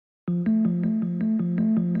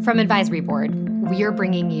From Advisory Board, we are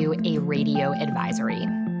bringing you a radio advisory.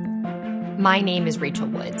 My name is Rachel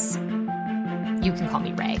Woods. You can call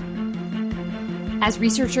me Ray. As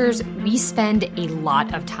researchers, we spend a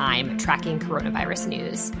lot of time tracking coronavirus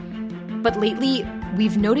news. But lately,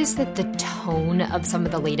 we've noticed that the tone of some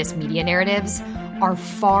of the latest media narratives are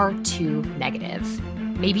far too negative,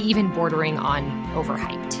 maybe even bordering on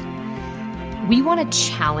overhyped. We want to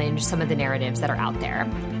challenge some of the narratives that are out there,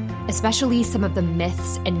 especially some of the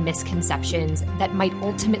myths and misconceptions that might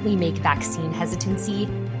ultimately make vaccine hesitancy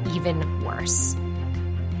even worse.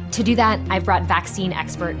 To do that, I've brought vaccine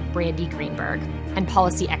expert Brandy Greenberg and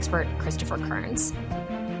policy expert Christopher Kearns.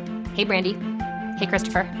 Hey, Brandy. Hey,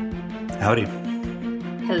 Christopher. Howdy.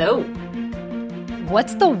 Hello.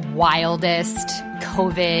 What's the wildest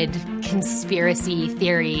COVID conspiracy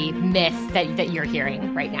theory myth that you're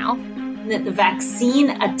hearing right now? That the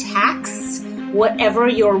vaccine attacks whatever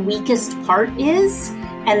your weakest part is,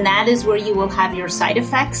 and that is where you will have your side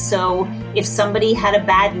effects. So if somebody had a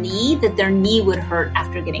bad knee, that their knee would hurt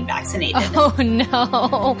after getting vaccinated. Oh,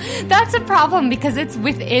 no. That's a problem because it's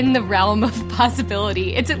within the realm of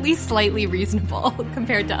possibility. It's at least slightly reasonable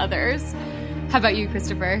compared to others. How about you,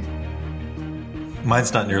 Christopher?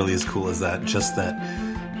 Mine's not nearly as cool as that, just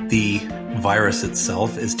that the virus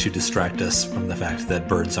itself is to distract us from the fact that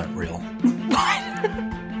birds aren't real.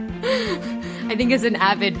 I think as an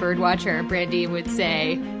avid bird watcher, Brandy would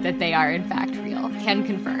say that they are in fact real. Can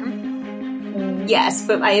confirm. Yes,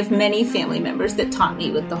 but I have many family members that taught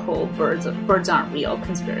me with the whole birds aren't real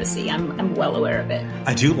conspiracy. I'm well aware of it.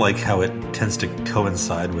 I do like how it tends to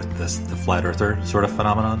coincide with the flat earther sort of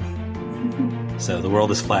phenomenon. So the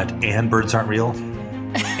world is flat and birds aren't real.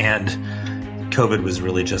 And COVID was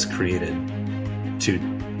really just created to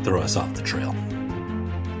throw us off the trail.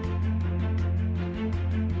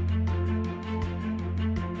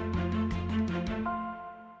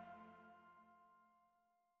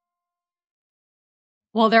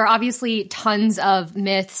 Well, there are obviously tons of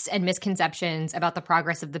myths and misconceptions about the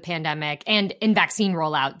progress of the pandemic and in vaccine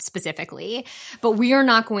rollout specifically. But we are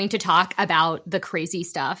not going to talk about the crazy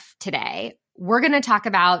stuff today. We're going to talk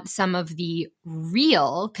about some of the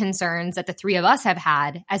real concerns that the three of us have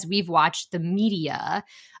had as we've watched the media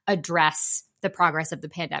address the progress of the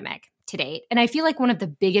pandemic to date. And I feel like one of the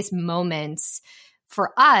biggest moments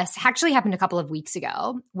for us actually happened a couple of weeks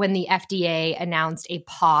ago when the FDA announced a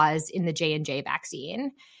pause in the J&J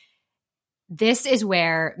vaccine. This is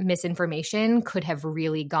where misinformation could have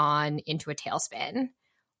really gone into a tailspin.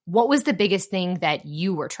 What was the biggest thing that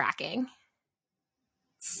you were tracking?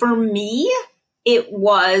 For me, it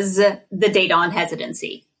was the data on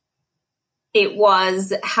hesitancy. It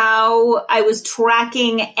was how I was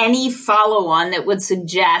tracking any follow-on that would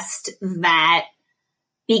suggest that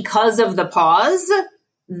because of the pause,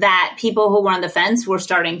 that people who were on the fence were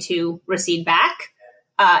starting to recede back,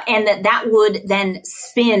 and that would then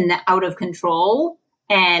spin out of control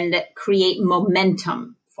and create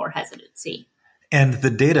momentum for hesitancy. And the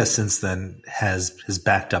data since then has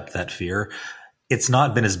backed up that fear. It's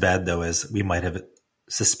not been as bad, though, as we might have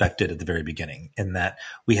suspected at the very beginning, in that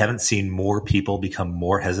we haven't seen more people become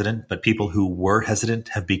more hesitant, but people who were hesitant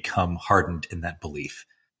have become hardened in that belief.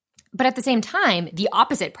 But at the same time, the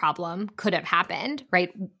opposite problem could have happened, right?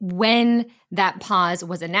 When that pause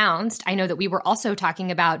was announced, I know that we were also talking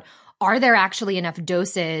about, are there actually enough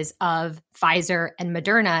doses of Pfizer and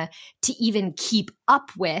Moderna to even keep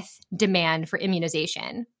up with demand for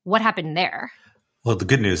immunization? What happened there? Well, the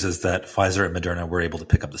good news is that Pfizer and Moderna were able to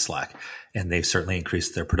pick up the slack, and they've certainly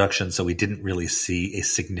increased their production. So we didn't really see a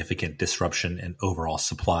significant disruption in overall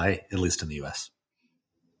supply, at least in the U.S.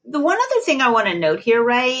 The one other thing I want to note here,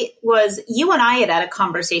 Ray, was you and I had a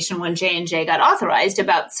conversation when J&J got authorized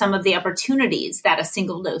about some of the opportunities that a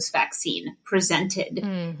single-dose vaccine presented,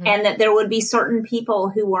 and that there would be certain people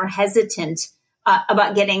who were hesitant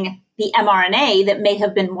about getting the mRNA that may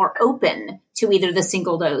have been more open to either the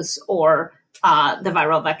single dose or the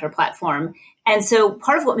viral vector platform. And so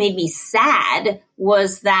part of what made me sad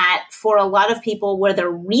was that for a lot of people where the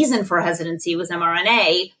reason for hesitancy was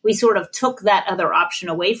mRNA, we sort of took that other option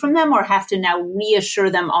away from them, or have to now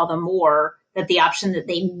reassure them all the more that the option that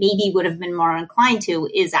they maybe would have been more inclined to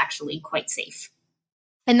is actually quite safe.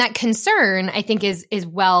 And that concern, I think, is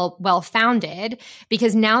well founded,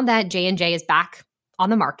 because now that J&J is back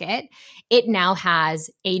on the market, it now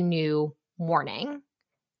has a new warning.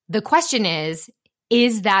 The question is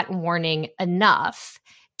that warning enough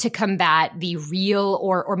to combat the real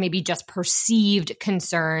or maybe just perceived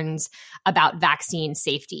concerns about vaccine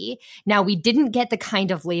safety? Now, we didn't get the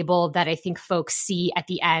kind of label that I think folks see at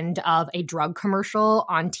the end of a drug commercial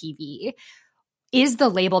on TV. Is the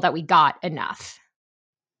label that we got enough?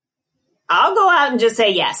 I'll go out and just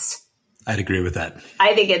say yes. I'd agree with that.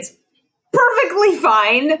 I think it's perfectly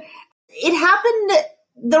fine. It happened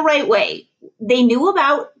the right way. They knew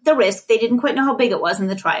about the risk. They didn't quite know how big it was in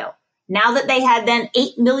the trial. Now that they had then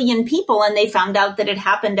 8 million people and they found out that it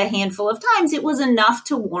happened a handful of times, it was enough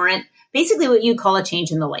to warrant basically what you call a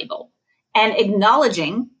change in the label and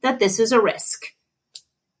acknowledging that this is a risk.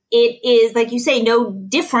 It is, like you say, no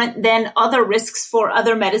different than other risks for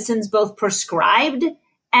other medicines, both prescribed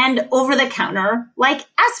and over the counter, like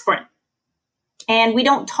aspirin. And we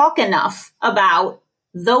don't talk enough about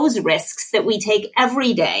those risks that we take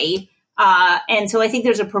every day. And so I think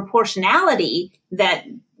there's a proportionality that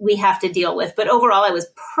we have to deal with. But overall, I was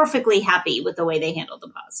perfectly happy with the way they handled the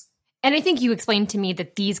pause. And I think you explained to me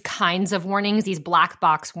that these kinds of warnings, these black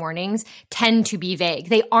box warnings, tend to be vague.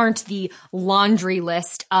 They aren't the laundry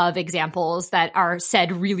list of examples that are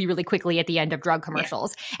said really, really quickly at the end of drug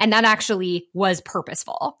commercials. Yeah. And that actually was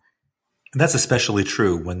purposeful. And that's especially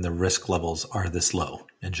true when the risk levels are this low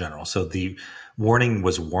in general. So the warning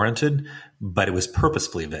was warranted, but it was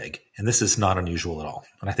purposefully vague. And this is not unusual at all.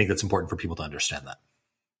 And I think that's important for people to understand that.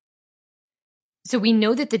 So we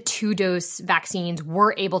know that the 2-dose vaccines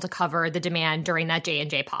were able to cover the demand during that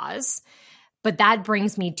J&J pause. But that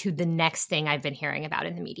brings me to the next thing I've been hearing about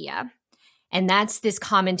in the media. And that's this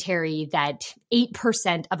commentary that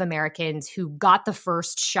 8% of Americans who got the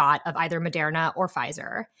first shot of either Moderna or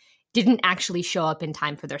Pfizer didn't actually show up in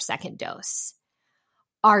time for their second dose.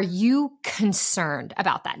 Are you concerned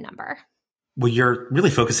about that number? Well, you're really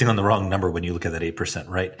focusing on the wrong number when you look at that 8%,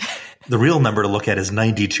 right? The real number to look at is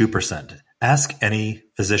 92%. Ask any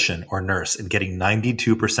physician or nurse, and getting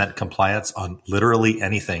 92% compliance on literally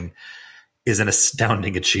anything is an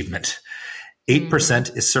astounding achievement.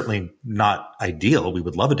 8% is certainly not ideal. We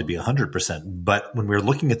would love it to be 100%. But when we're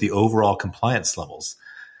looking at the overall compliance levels,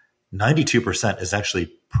 92% is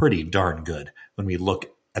actually pretty darn good when we look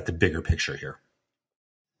at the bigger picture here.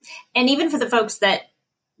 And even for the folks that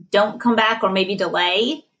don't come back or maybe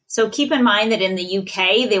delay. So keep in mind that in the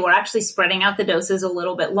UK, they were actually spreading out the doses a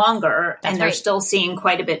little bit longer. That's and they're still seeing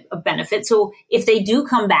quite a bit of benefit. So if they do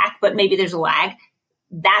come back, but maybe there's a lag,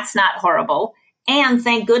 that's not horrible. And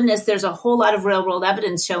thank goodness there's a whole lot of real world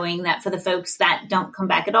evidence showing that for the folks that don't come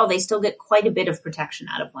back at all, they still get quite a bit of protection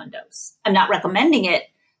out of one dose. I'm not recommending it,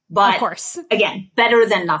 but of course, again, better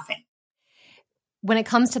than nothing. When it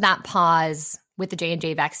comes to that pause with the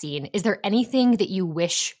J&J vaccine, is there anything that you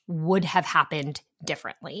wish would have happened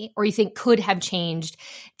differently, or you think could have changed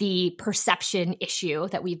the perception issue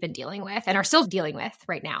that we've been dealing with and are still dealing with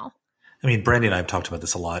right now? I mean, Brandy and I have talked about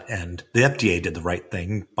this a lot, and the FDA did the right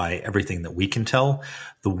thing by everything that we can tell.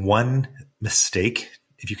 The one mistake,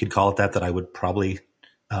 if you could call it that I would probably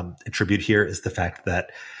attribute here is the fact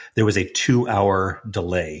that there was a 2-hour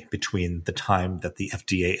delay between the time that the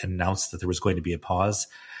FDA announced that there was going to be a pause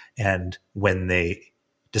and when they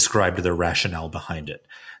described their rationale behind it.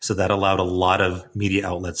 So that allowed a lot of media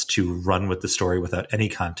outlets to run with the story without any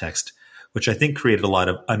context, which I think created a lot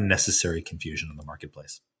of unnecessary confusion in the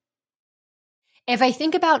marketplace. If I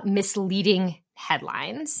think about misleading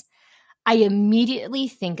headlines, I immediately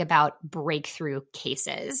think about breakthrough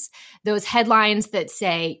cases. Those headlines that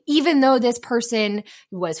say, even though this person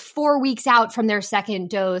was 4 weeks out from their second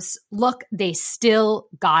dose, look, they still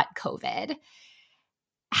got COVID.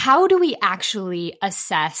 How do we actually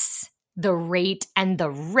assess the rate and the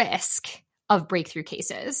risk of breakthrough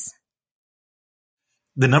cases?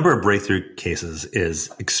 The number of breakthrough cases is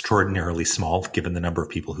extraordinarily small given the number of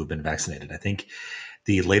people who've been vaccinated. I think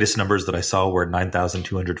the latest numbers that I saw were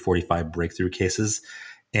 9,245 breakthrough cases.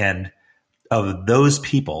 And of those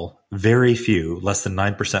people, very few, less than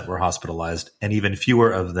 9% were hospitalized, and even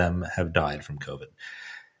fewer of them have died from COVID.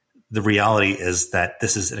 The reality is that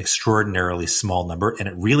this is an extraordinarily small number, and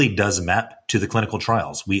it really does map to the clinical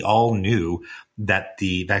trials. We all knew that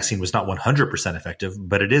the vaccine was not 100% effective,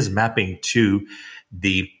 but it is mapping to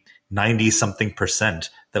the 90-something%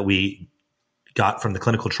 that we got from the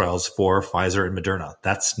clinical trials for Pfizer and Moderna.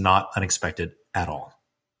 That's not unexpected at all.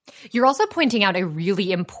 You're also pointing out a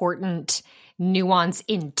really important nuance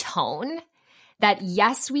in tone that,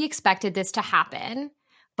 yes, we expected this to happen,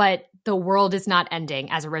 but the world is not ending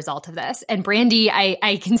as a result of this. And Brandy,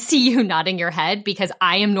 I can see you nodding your head because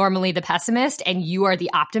I am normally the pessimist and you are the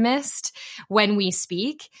optimist when we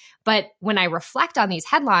speak. But when I reflect on these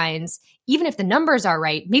headlines, even if the numbers are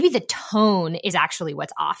right, maybe the tone is actually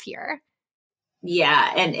what's off here.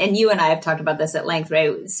 Yeah, and you and I have talked about this at length,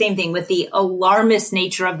 right? Same thing with the alarmist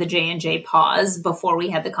nature of the J&J pause before we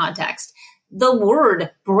had the context. The word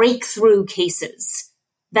breakthrough cases,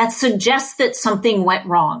 that suggests that something went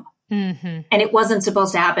wrong and it wasn't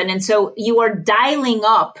supposed to happen. And so you are dialing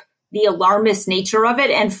up the alarmist nature of it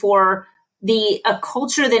and for a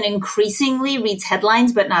culture that increasingly reads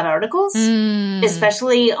headlines but not articles,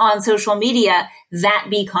 especially on social media, that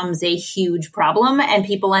becomes a huge problem. And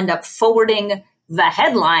people end up forwarding the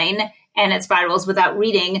headline and it spirals without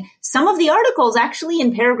reading. Some of the articles actually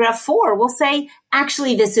in paragraph 4 will say,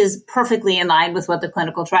 actually, this is perfectly in line with what the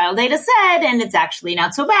clinical trial data said, and it's actually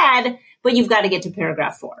not so bad, but you've got to get to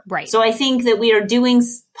paragraph 4. Right. So I think that we are doing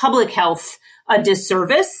public health a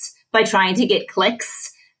disservice by trying to get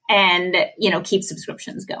clicks and, keep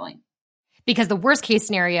subscriptions going. Because the worst case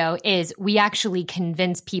scenario is we actually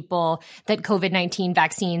convince people that COVID-19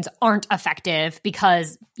 vaccines aren't effective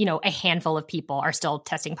because, a handful of people are still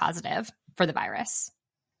testing positive for the virus.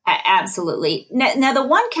 Absolutely. Now, the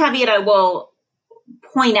one caveat I will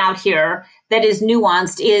point out here that is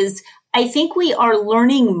nuanced is I think we are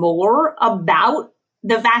learning more about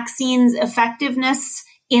the vaccine's effectiveness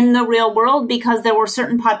in the real world because there were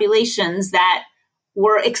certain populations that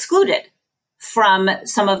were excluded from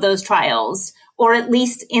some of those trials, or at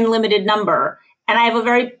least in limited number. And I have a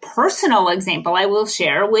very personal example I will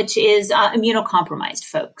share, which is immunocompromised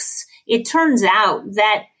folks. It turns out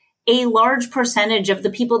that a large percentage of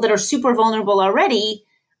the people that are super vulnerable already,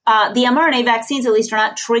 the mRNA vaccines at least are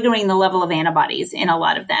not triggering the level of antibodies in a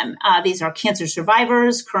lot of them. These are cancer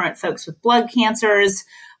survivors, current folks with blood cancers,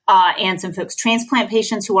 and some folks, transplant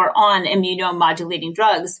patients who are on immunomodulating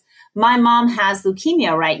drugs. My mom has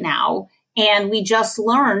leukemia right now, and we just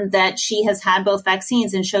learned that she has had both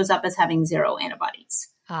vaccines and shows up as having 0 antibodies.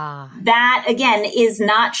 That, again, is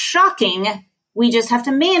not shocking. We just have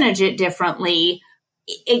to manage it differently.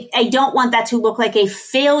 I don't want that to look like a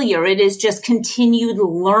failure. It is just continued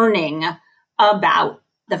learning about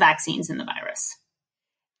the vaccines and the virus.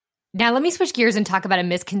 Now, let me switch gears and talk about a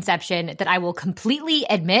misconception that I will completely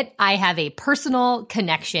admit I have a personal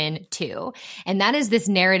connection to. And that is this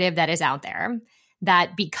narrative that is out there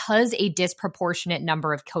that because a disproportionate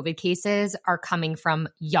number of COVID cases are coming from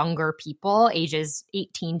younger people, ages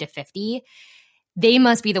 18 to 50, they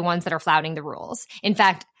must be the ones that are flouting the rules. In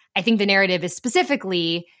fact, I think the narrative is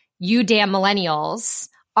specifically, you damn millennials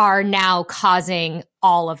are now causing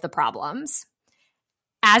all of the problems.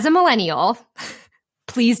 As a millennial,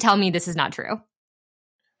 please tell me this is not true.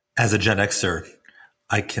 As a Gen Xer,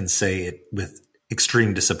 I can say it with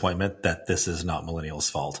extreme disappointment that this is not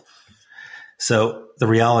millennials' fault. So the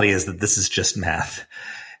reality is that this is just math.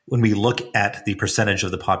 When we look at the percentage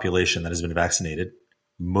of the population that has been vaccinated,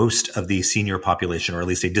 most of the senior population, or at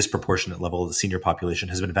least a disproportionate level of the senior population,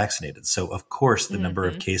 has been vaccinated. So of course, the number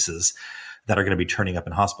of cases that are going to be turning up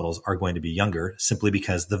in hospitals are going to be younger simply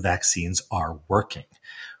because the vaccines are working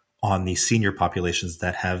on the senior populations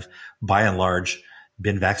that have, by and large,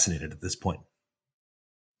 been vaccinated at this point.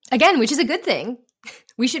 Again, which is a good thing.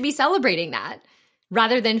 We should be celebrating that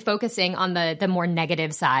rather than focusing on the more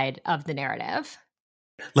negative side of the narrative.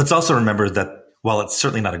 Let's also remember that while it's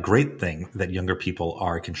certainly not a great thing that younger people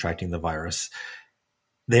are contracting the virus,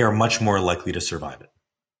 they are much more likely to survive it.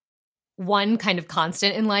 One kind of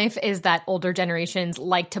constant in life is that older generations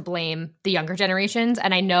like to blame the younger generations.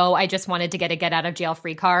 And I know I just wanted to get a get out of jail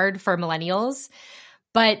free card for millennials,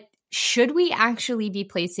 but should we actually be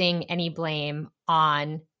placing any blame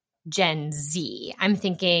on Gen Z? I'm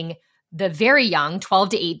thinking the very young, 12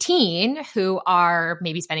 to 18, who are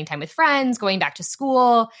maybe spending time with friends, going back to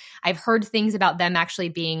school. I've heard things about them actually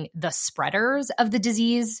being the spreaders of the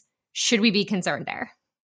disease. Should we be concerned there?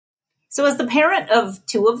 So as the parent of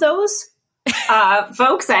 2 of those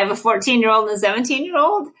folks, I have a 14-year-old and a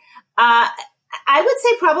 17-year-old, I would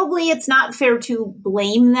say probably it's not fair to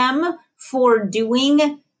blame them for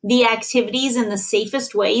doing the activities in the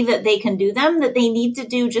safest way that they can do them, that they need to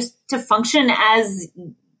do just to function as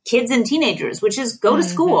kids and teenagers, which is go to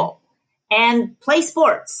school and play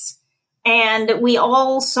sports. And we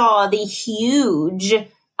all saw the huge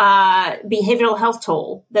behavioral health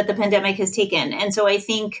toll that the pandemic has taken. And so I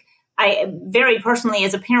think I very personally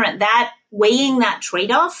as a parent, that weighing that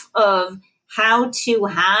trade-off of how to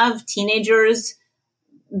have teenagers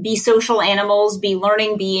be social animals, be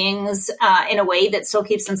learning beings in a way that still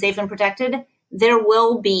keeps them safe and protected, there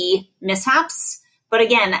will be mishaps. But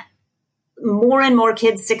again, more and more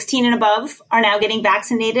kids 16 and above are now getting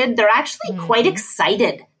vaccinated. They're actually quite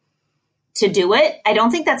excited to do it. I don't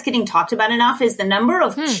think that's getting talked about enough is the number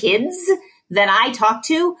of kids that I talk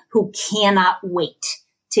to who cannot wait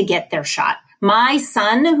to get their shot. My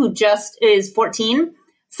son, who just is 14,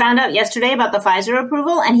 found out yesterday about the Pfizer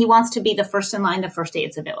approval, and he wants to be the first in line the first day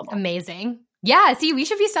it's available. Amazing. Yeah, see, we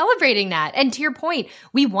should be celebrating that. And to your point,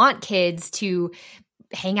 we want kids to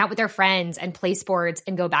hang out with their friends and play sports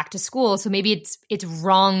and go back to school. So maybe it's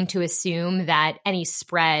wrong to assume that any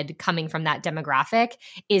spread coming from that demographic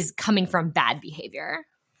is coming from bad behavior.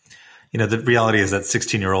 The reality is that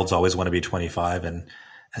 16-year-olds always want to be 25. And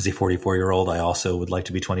as a 44-year-old, I also would like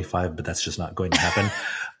to be 25, but that's just not going to happen.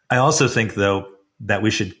 I also think, though, that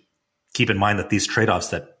we should keep in mind that these trade-offs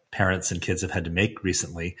that parents and kids have had to make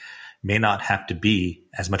recently may not have to be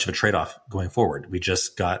as much of a trade-off going forward. We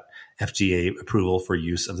just got FDA approval for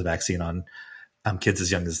use of the vaccine on kids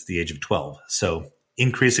as young as the age of 12. So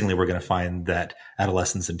increasingly, we're going to find that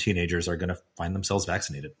adolescents and teenagers are going to find themselves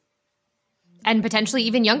vaccinated. And potentially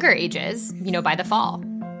even younger ages, by the fall.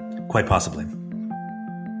 Quite possibly.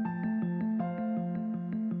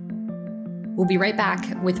 We'll be right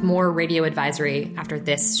back with more Radio Advisory after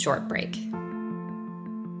this short break.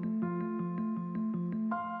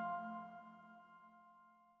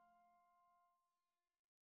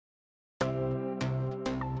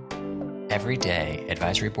 Every day,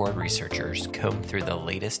 Advisory Board researchers comb through the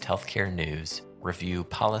latest healthcare news, review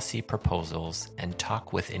policy proposals, and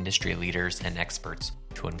talk with industry leaders and experts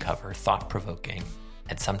to uncover thought-provoking,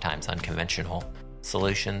 and sometimes unconventional,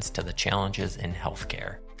 solutions to the challenges in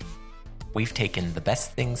healthcare. We've taken the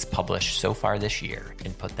best things published so far this year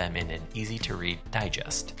and put them in an easy-to-read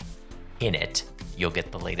digest. In it, you'll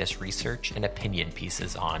get the latest research and opinion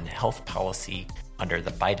pieces on health policy under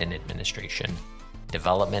the Biden administration,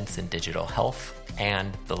 developments in digital health,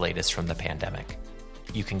 and the latest from the pandemic.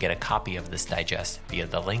 You can get a copy of this digest via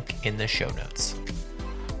the link in the show notes.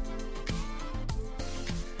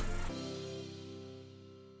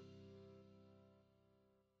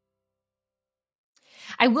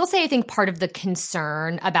 I will say I think part of the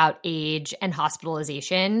concern about age and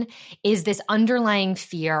hospitalization is this underlying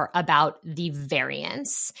fear about the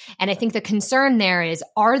variants. And I think the concern there is,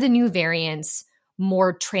 are the new variants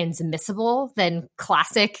more transmissible than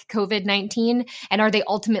classic COVID-19? And are they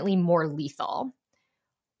ultimately more lethal?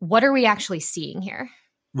 What are we actually seeing here?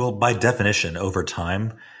 Well, by definition, over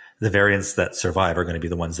time, the variants that survive are going to be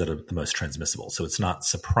the ones that are the most transmissible. So it's not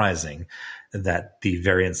surprising that the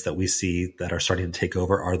variants that we see that are starting to take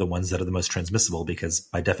over are the ones that are the most transmissible, because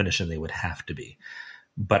by definition, they would have to be.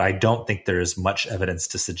 But I don't think there is much evidence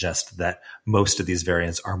to suggest that most of these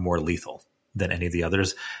variants are more lethal than any of the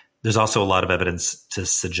others. There's also a lot of evidence to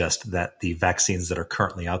suggest that the vaccines that are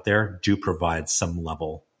currently out there do provide some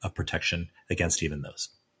level of protection against even those.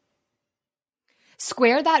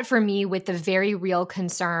 Square that for me with the very real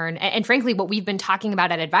concern, and frankly, what we've been talking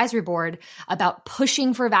about at Advisory Board about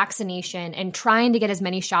pushing for vaccination and trying to get as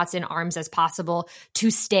many shots in arms as possible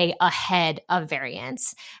to stay ahead of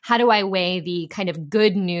variants. How do I weigh the kind of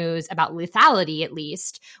good news about lethality, at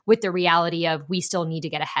least, with the reality of we still need to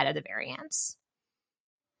get ahead of the variants?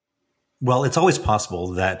 Well, it's always possible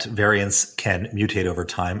that variants can mutate over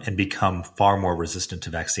time and become far more resistant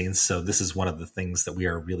to vaccines. So this is one of the things that we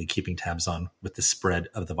are really keeping tabs on with the spread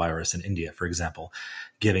of the virus in India, for example,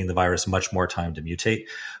 giving the virus much more time to mutate.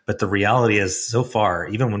 But the reality is, so far,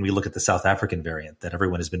 even when we look at the South African variant that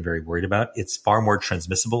everyone has been very worried about, it's far more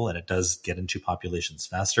transmissible and it does get into populations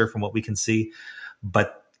faster from what we can see.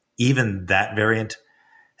 But even that variant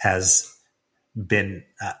has been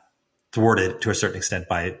thwarted to a certain extent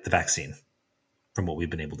by the vaccine from what we've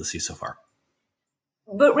been able to see so far.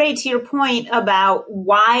 But Ray, to your point about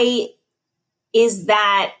why is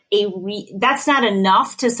that that's not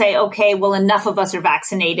enough to say, okay, well, enough of us are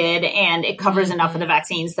vaccinated and it covers enough of the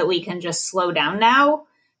vaccines that we can just slow down now.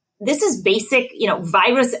 This is basic,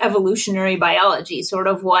 virus evolutionary biology, sort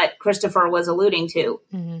of what Christopher was alluding to.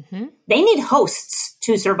 Mm-hmm. They need hosts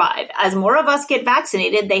to survive. As more of us get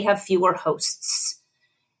vaccinated, they have fewer hosts.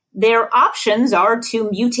 Their options are to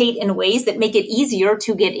mutate in ways that make it easier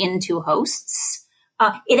to get into hosts.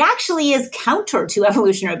 It actually is counter to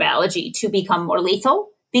evolutionary biology to become more lethal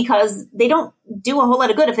because they don't do a whole lot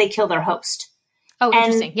of good if they kill their host. Oh,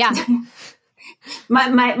 interesting. Yeah.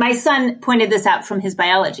 My son pointed this out from his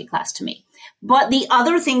biology class to me. But the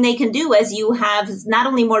other thing they can do is you have not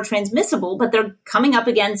only more transmissible, but they're coming up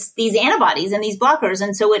against these antibodies and these blockers.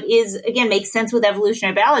 And so it is, again, makes sense with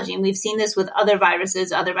evolutionary biology. And we've seen this with other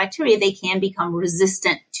viruses, other bacteria. They can become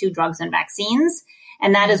resistant to drugs and vaccines.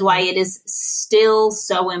 And that is why it is still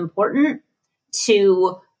so important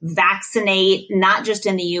to vaccinate, not just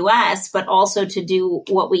in the US, but also to do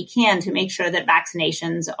what we can to make sure that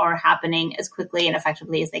vaccinations are happening as quickly and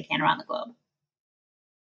effectively as they can around the globe.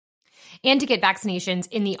 And to get vaccinations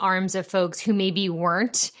in the arms of folks who maybe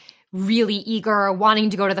weren't really eager,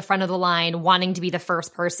 wanting to go to the front of the line, wanting to be the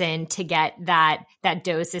first person to get that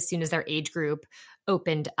dose as soon as their age group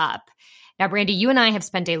opened up. Now, Brandy, you and I have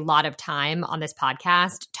spent a lot of time on this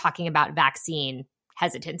podcast talking about vaccine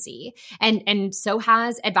hesitancy. And so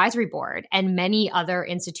has Advisory Board, and many other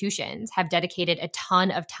institutions have dedicated a ton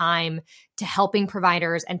of time to helping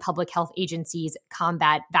providers and public health agencies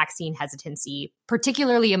combat vaccine hesitancy,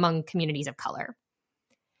 particularly among communities of color.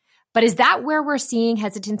 But is that where we're seeing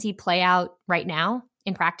hesitancy play out right now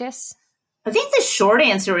in practice? I think the short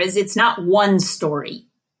answer is it's not one story.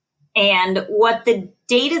 And what the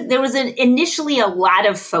data, there was initially a lot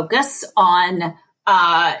of focus on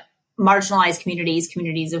marginalized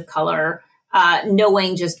communities of color,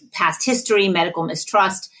 knowing just past history, medical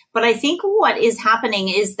mistrust. But I think what is happening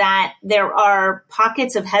is that there are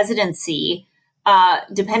pockets of hesitancy,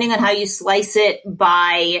 depending on how you slice it,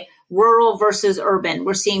 by rural versus urban.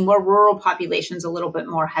 We're seeing more rural populations a little bit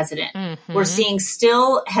more hesitant. Mm-hmm. We're seeing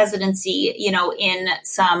still hesitancy, in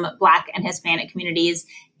some Black and Hispanic communities.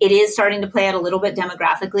 It is starting to play out a little bit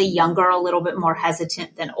demographically, younger, a little bit more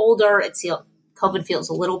hesitant than older. COVID feels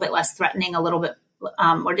a little bit less threatening, a little bit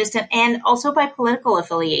more distant, and also by political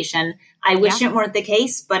affiliation. I wish it weren't the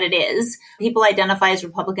case, but it is. People identify as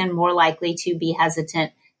Republican more likely to be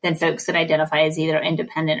hesitant than folks that identify as either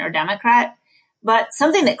independent or Democrat. But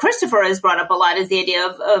something that Christopher has brought up a lot is the idea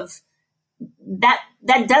of that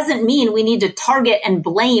doesn't mean we need to target and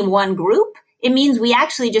blame one group. It means we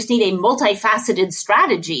actually just need a multifaceted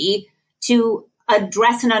strategy to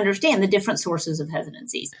address and understand the different sources of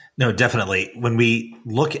hesitancies. No, definitely. When we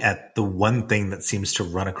look at the one thing that seems to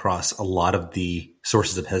run across a lot of the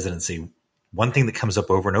sources of hesitancy, one thing that comes up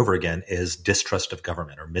over and over again is distrust of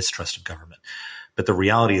government or mistrust of government. But the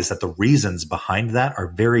reality is that the reasons behind that are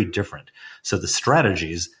very different. So the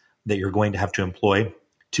strategies that you're going to have to employ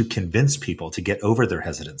to convince people to get over their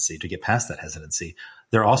hesitancy, to get past that hesitancy,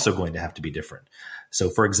 they're also going to have to be different. So,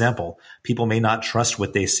 for example, people may not trust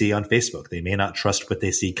what they see on Facebook. They may not trust what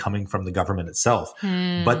they see coming from the government itself,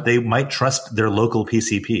 but they might trust their local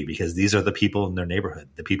PCP because these are the people in their neighborhood,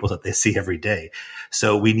 the people that they see every day.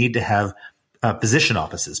 So we need to have physician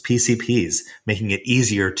offices, PCPs, making it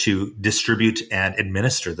easier to distribute and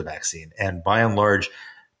administer the vaccine. And by and large,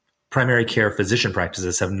 primary care physician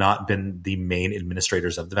practices have not been the main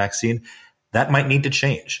administrators of the vaccine. That might need to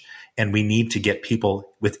change. And we need to get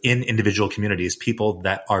people within individual communities, people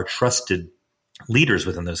that are trusted leaders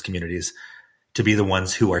within those communities, to be the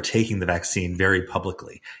ones who are taking the vaccine very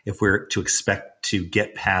publicly. If we're to expect to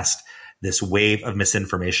get past this wave of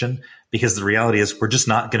misinformation, because the reality is we're just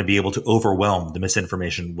not going to be able to overwhelm the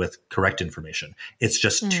misinformation with correct information. It's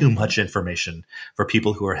just too much information for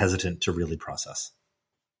people who are hesitant to really process.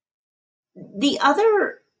 The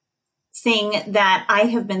other thing that I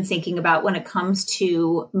have been thinking about when it comes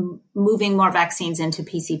to moving more vaccines into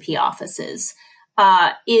PCP offices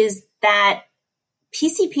is that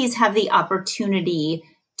PCPs have the opportunity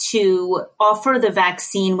to offer the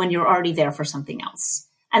vaccine when you're already there for something else.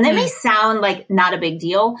 And that may sound like not a big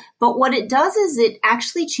deal, but what it does is it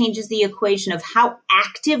actually changes the equation of how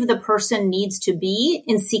active the person needs to be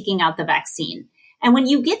in seeking out the vaccine. And when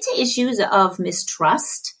you get to issues of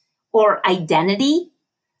mistrust or identity,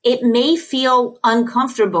 it may feel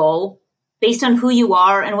uncomfortable based on who you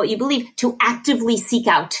are and what you believe to actively seek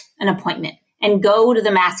out an appointment and go to the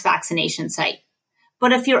mass vaccination site.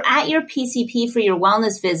 But if you're at your PCP for your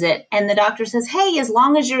wellness visit and the doctor says, hey, as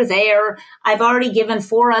long as you're there, I've already given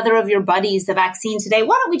 4 other of your buddies the vaccine today,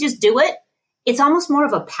 why don't we just do it? It's almost more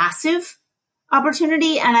of a passive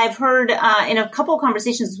opportunity. And I've heard in a couple of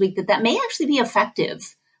conversations this week that may actually be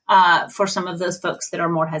effective for some of those folks that are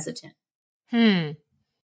more hesitant.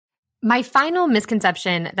 My final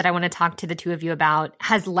misconception that I want to talk to the two of you about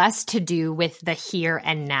has less to do with the here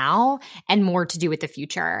and now and more to do with the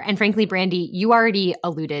future. And frankly, Brandy, you already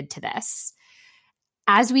alluded to this.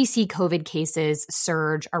 As we see COVID cases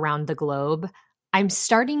surge around the globe, I'm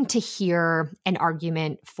starting to hear an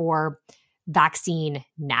argument for vaccine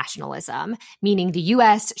nationalism, meaning the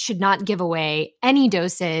U.S. should not give away any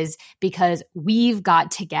doses because we've got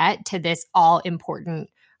to get to this all-important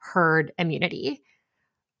herd immunity.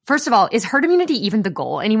 First of all, is herd immunity even the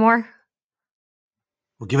goal anymore?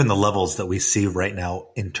 Well, given the levels that we see right now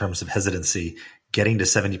in terms of hesitancy, getting to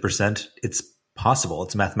 70%, it's possible.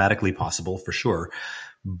 It's mathematically possible for sure,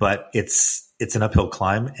 but it's an uphill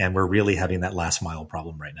climb, and we're really having that last mile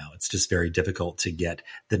problem right now. It's just very difficult to get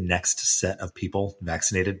the next set of people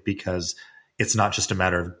vaccinated because it's not just a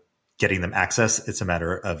matter of getting them access, it's a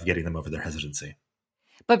matter of getting them over their hesitancy.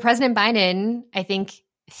 But President Biden, I think,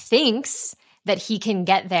 thinks that he can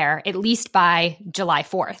get there at least by July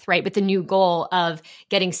 4th, right? With the new goal of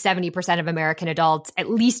getting 70% of American adults at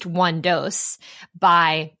least 1 dose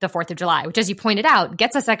by the 4th of July, which, as you pointed out,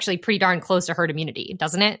 gets us actually pretty darn close to herd immunity,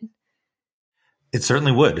 doesn't it? It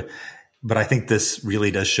certainly would. But I think this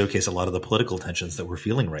really does showcase a lot of the political tensions that we're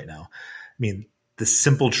feeling right now. I mean, the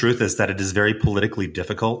simple truth is that it is very politically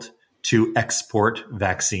difficult to export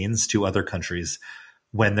vaccines to other countries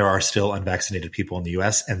when there are still unvaccinated people in the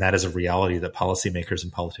US. And that is a reality that policymakers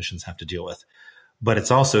and politicians have to deal with. But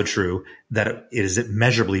it's also true that it is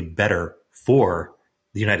immeasurably better for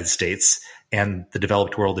the United States and the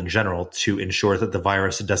developed world in general to ensure that the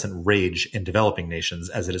virus doesn't rage in developing nations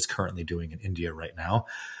as it is currently doing in India right now.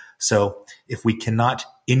 So if we cannot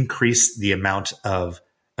increase the amount of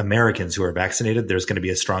Americans who are vaccinated, there's going to be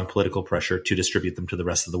a strong political pressure to distribute them to the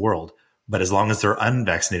rest of the world. But as long as they're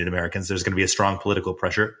unvaccinated Americans, there's going to be a strong political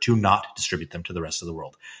pressure to not distribute them to the rest of the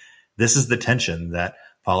world. This is the tension that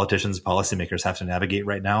politicians, policymakers have to navigate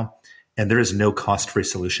right now. And there is no cost-free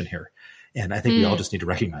solution here. And I think we all just need to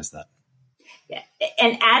recognize that. Yeah.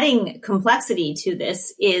 And adding complexity to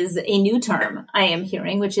this is a new term I am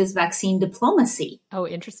hearing, which is vaccine diplomacy. Oh,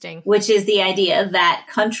 interesting. Which is the idea that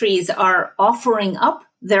countries are offering up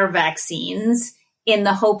their vaccines in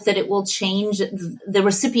the hope that it will change the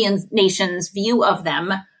recipient nation's view of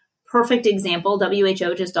them. Perfect example,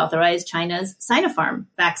 WHO just authorized China's Sinopharm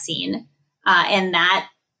vaccine. And that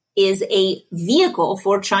is a vehicle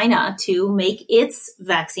for China to make its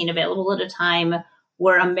vaccine available at a time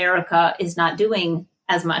where America is not doing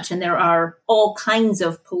as much. And there are all kinds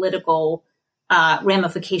of political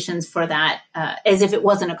ramifications for that, as if it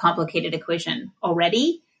wasn't a complicated equation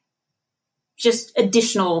already. Just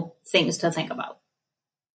additional things to think about.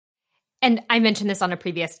 And I mentioned this on a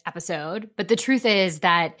previous episode, but the truth is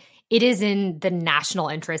that it is in the national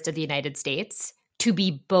interest of the United States to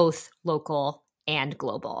be both local and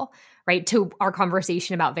global, right? To our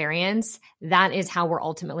conversation about variants, that is how we're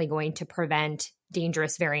ultimately going to prevent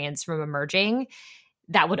dangerous variants from emerging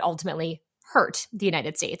that would ultimately hurt the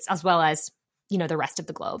United States as well as, the rest of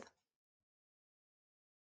the globe.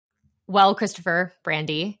 Well, Christopher,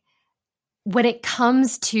 Brandy, when it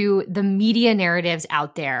comes to the media narratives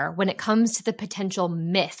out there, when it comes to the potential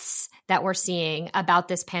myths that we're seeing about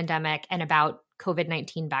this pandemic and about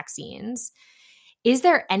COVID-19 vaccines, is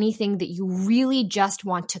there anything that you really just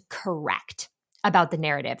want to correct about the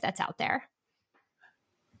narrative that's out there?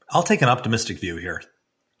 I'll take an optimistic view here.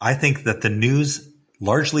 I think that the news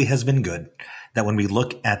largely has been good, that when we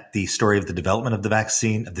look at the story of the development of the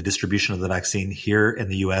vaccine, of the distribution of the vaccine here in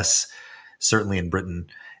the US, certainly in Britain,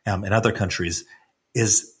 and other countries,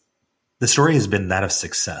 is the story has been that of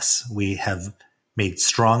success. We have made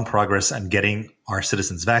strong progress on getting our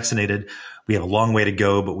citizens vaccinated. We have a long way to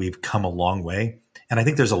go, but we've come a long way. And I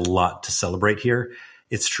think there's a lot to celebrate here.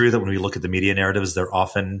 It's true that when we look at the media narratives, they're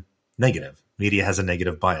often negative. Media has a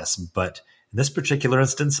negative bias. But in this particular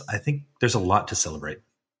instance, I think there's a lot to celebrate.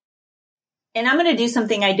 And I'm going to do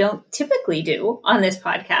something I don't typically do on this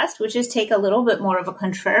podcast, which is take a little bit more of a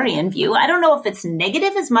contrarian view. I don't know if it's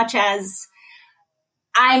negative as much as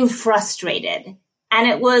I'm frustrated.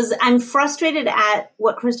 And I'm frustrated at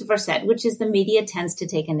what Christopher said, which is the media tends to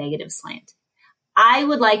take a negative slant. I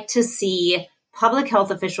would like to see public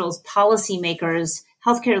health officials, policymakers,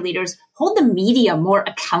 healthcare leaders hold the media more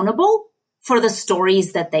accountable for the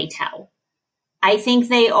stories that they tell. I think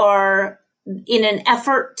they are, in an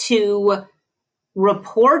effort to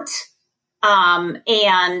report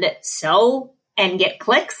and sell and get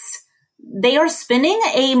clicks, they are spinning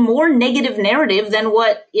a more negative narrative than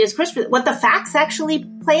what the facts actually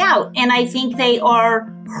play out. And I think they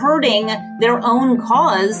are hurting their own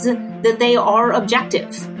cause that they are objective.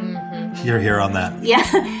 Mm-hmm. You're here on that. Yeah.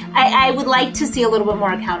 I would like to see a little bit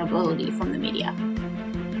more accountability from the media.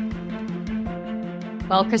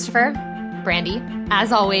 Well, Christopher, Brandy,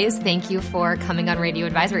 as always, thank you for coming on Radio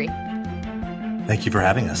Advisory. Thank you for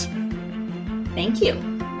having us. Thank you.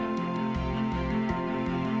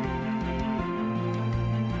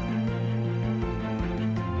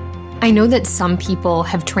 I know that some people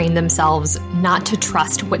have trained themselves not to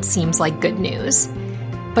trust what seems like good news.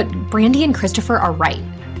 But Brandy and Christopher are right.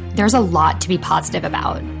 There's a lot to be positive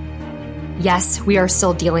about. Yes, we are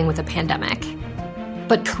still dealing with a pandemic.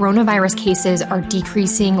 But coronavirus cases are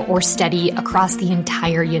decreasing or steady across the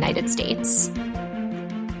entire United States.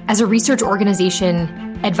 As a research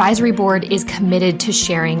organization, Advisory Board is committed to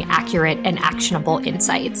sharing accurate and actionable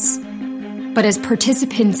insights. But as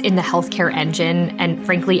participants in the healthcare engine, and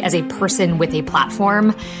frankly, as a person with a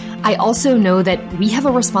platform, I also know that we have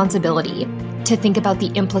a responsibility to think about the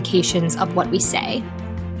implications of what we say,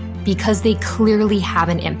 because they clearly have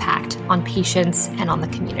an impact on patients and on the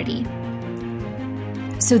community.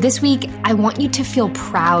 So this week, I want you to feel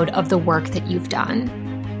proud of the work that you've done.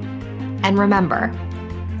 And remember,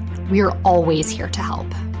 we are always here to help.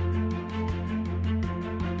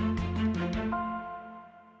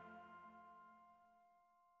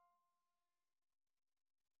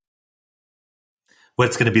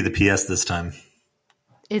 What's going to be the PS this time?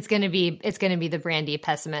 It's gonna be the Brandy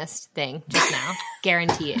pessimist thing just now.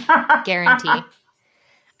 Guarantee it. Guarantee.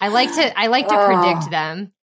 I like to predict them.